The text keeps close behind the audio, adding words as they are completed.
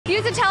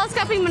a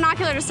telescoping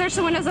binocular to search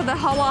the windows of the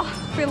hall wall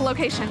for the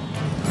location.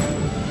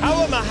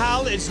 Our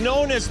Mahal is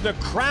known as the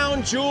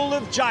crown jewel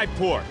of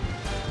Jaipur.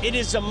 It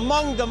is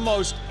among the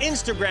most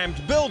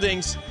Instagrammed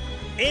buildings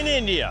in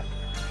India.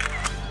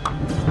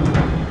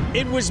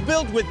 It was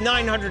built with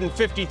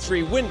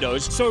 953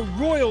 windows, so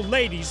royal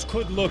ladies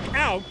could look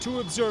out to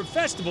observe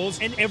festivals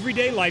and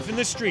everyday life in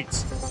the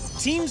streets.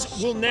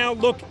 Teams will now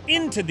look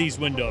into these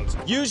windows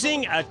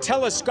using a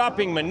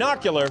telescoping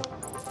binocular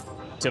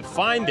to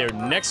find their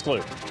next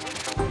clue.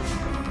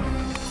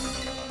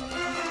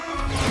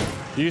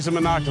 Use a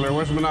binocular.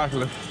 Where's the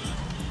binocular?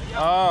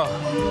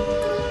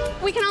 Oh.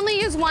 We can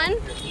only use one.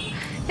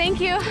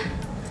 Thank you.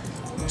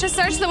 Just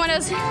search the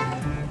windows.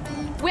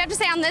 We have to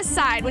stay on this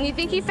side. When you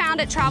think you found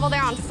it, travel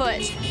there on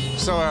foot.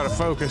 So out of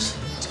focus.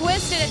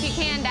 Twist it if you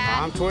can,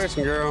 Dad. I'm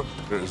twisting, girl.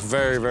 It was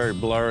very, very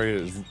blurry.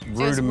 It was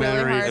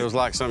rudimentary. Really it was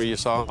like something you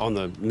saw on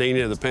the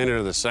Nina, the Pinta,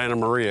 or the Santa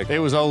Maria. It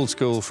was old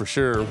school for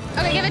sure.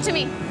 Okay, give it to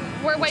me.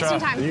 We're wasting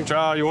time. You can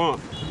try all you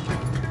want.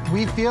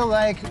 We feel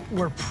like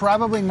we're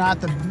probably not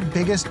the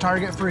biggest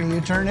target for a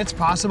U-turn. It's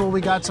possible we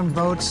got some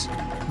votes,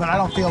 but I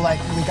don't feel like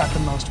we got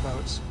the most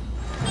votes.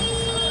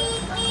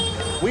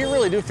 We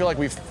really do feel like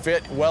we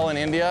fit well in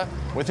India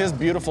with his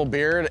beautiful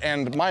beard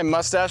and my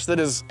mustache that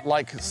is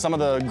like some of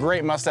the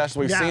great mustaches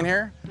we've seen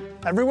here.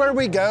 Everywhere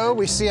we go,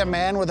 we see a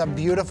man with a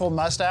beautiful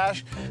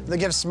mustache that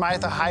gives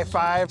Smythe a high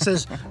five.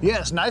 Says,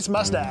 yes, nice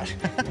mustache.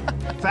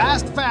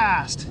 Fast,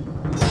 fast.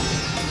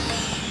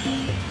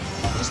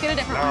 Just get a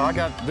different No, one. I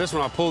got this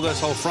one. I pulled this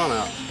whole front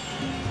out.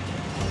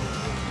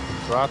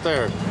 Right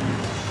there.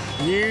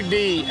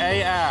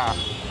 UDAI.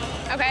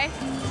 Okay.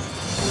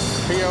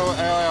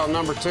 POLL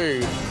number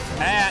 2.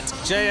 At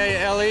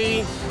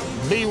JALE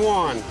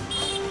B1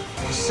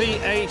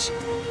 CHOWK.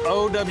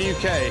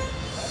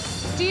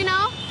 Do you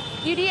know?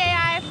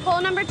 UDAI,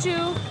 poll number 2.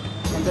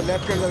 On the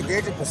left-hand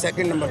gate, the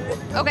second number.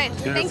 Okay,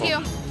 thank you.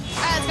 All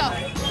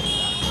right,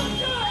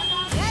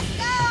 let's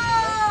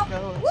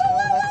go.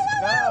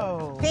 Let's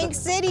go. Pink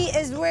City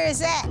is where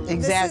it's at. Exactly.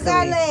 This is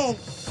our lane.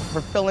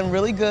 We're feeling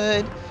really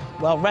good,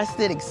 well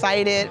rested,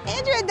 excited.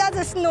 Andrea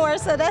doesn't snore,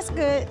 so that's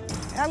good.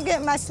 I'm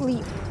getting my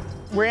sleep.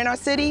 We're in our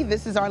city.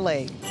 This is our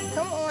leg.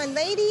 Come on,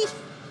 lady.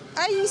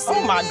 Are you serious?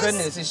 Oh my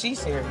goodness, is she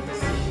serious?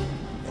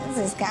 This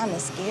is kind of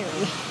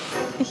scary.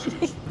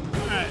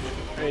 All right,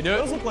 ready to do it?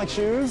 Those look like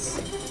shoes.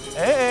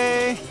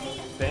 Hey.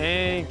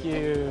 Thank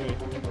you.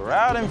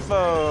 Route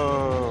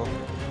info.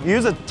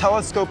 Use a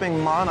telescoping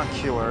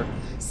monocular.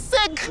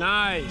 Sick.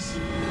 Nice.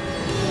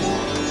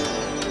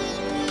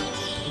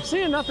 I'm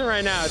seeing nothing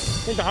right now. I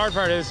think the hard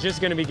part is just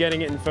going to be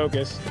getting it in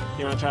focus.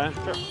 You want to try it?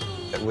 Sure.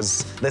 It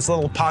was this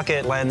little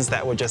pocket lens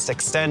that would just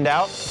extend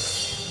out.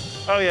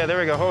 Oh, yeah, there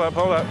we go. Hold up,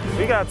 hold up.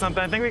 We got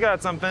something. I think we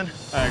got something. All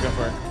right, go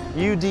for it.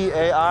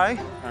 UDAI.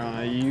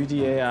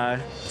 UDAI.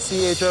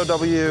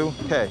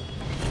 CHOWK.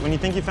 When you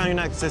think you found your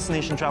next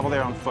destination, travel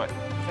there on foot.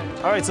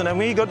 All right, so now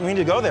we need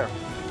to go there.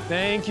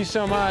 Thank you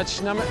so much.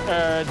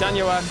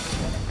 Danyawad.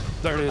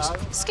 There it is.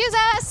 Excuse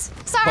us.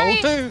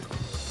 Sorry. Bolt 2.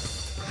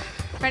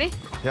 Ready?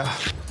 Yeah.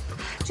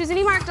 Choose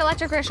any marked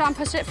electric rickshaw and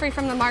push it free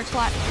from the marked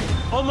lot.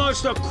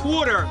 Almost a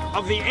quarter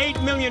of the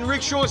 8 million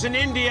rickshaws in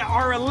India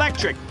are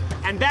electric,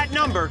 and that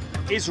number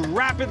is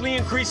rapidly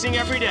increasing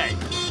every day.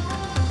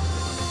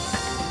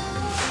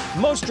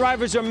 Most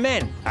drivers are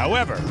men.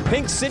 However,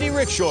 Pink City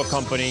Rickshaw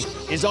Company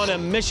is on a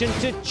mission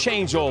to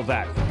change all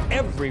that.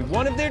 Every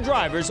one of their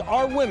drivers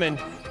are women,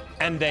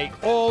 and they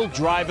all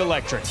drive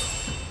electric.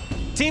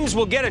 Teams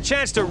will get a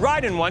chance to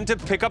ride in one to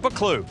pick up a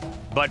clue.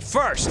 But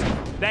first,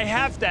 they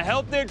have to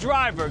help their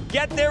driver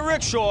get their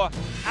rickshaw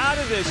out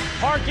of this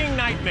parking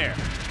nightmare.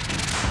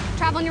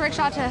 Travel in your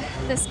rickshaw to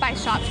this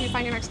spice shop till you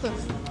find your next clue.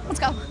 Let's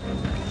go.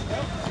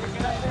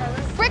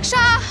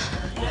 Rickshaw!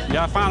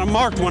 Yeah, I found a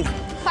marked one.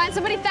 Find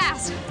somebody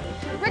fast.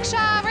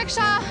 Rickshaw,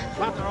 rickshaw.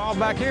 They're all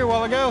back here a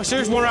while ago.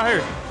 Here's one right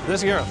here.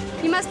 This girl.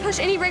 You must push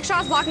any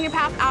rickshaws blocking your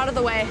path out of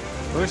the way.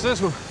 Where's this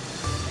one?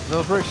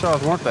 Those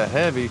rickshaws weren't that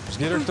heavy. Just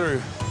get her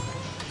through.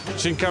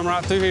 She can come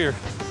right through here.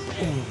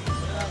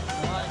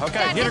 Okay,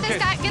 Dad, get her.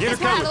 Get this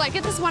one out of the way.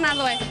 Get this one out of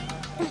the way.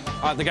 All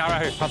right, the guy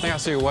right here. I think I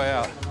see a way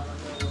out.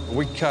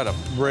 We cut a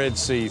Red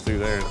Sea through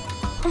there.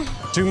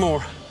 2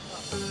 more.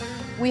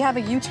 We have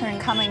a U-turn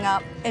coming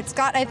up. It's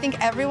got, I think,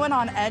 everyone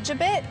on edge a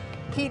bit.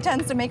 Pete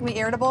tends to make me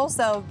irritable,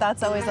 so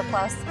that's always a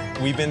plus.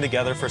 We've been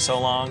together for so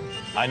long.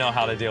 I know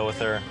how to deal with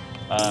her.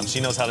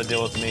 She knows how to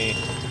deal with me.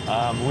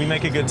 We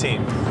make a good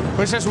team.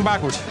 Push this one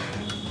backwards.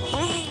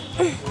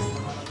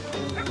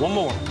 One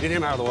more. Get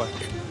him out of the way.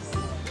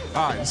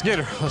 All right, let's get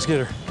her. Let's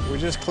get her. We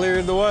just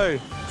cleared the way.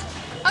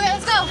 Okay,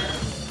 let's go.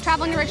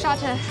 Travel in your rickshaw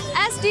to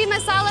SD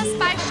Masala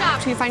Spice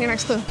Shop till you find your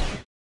next clue.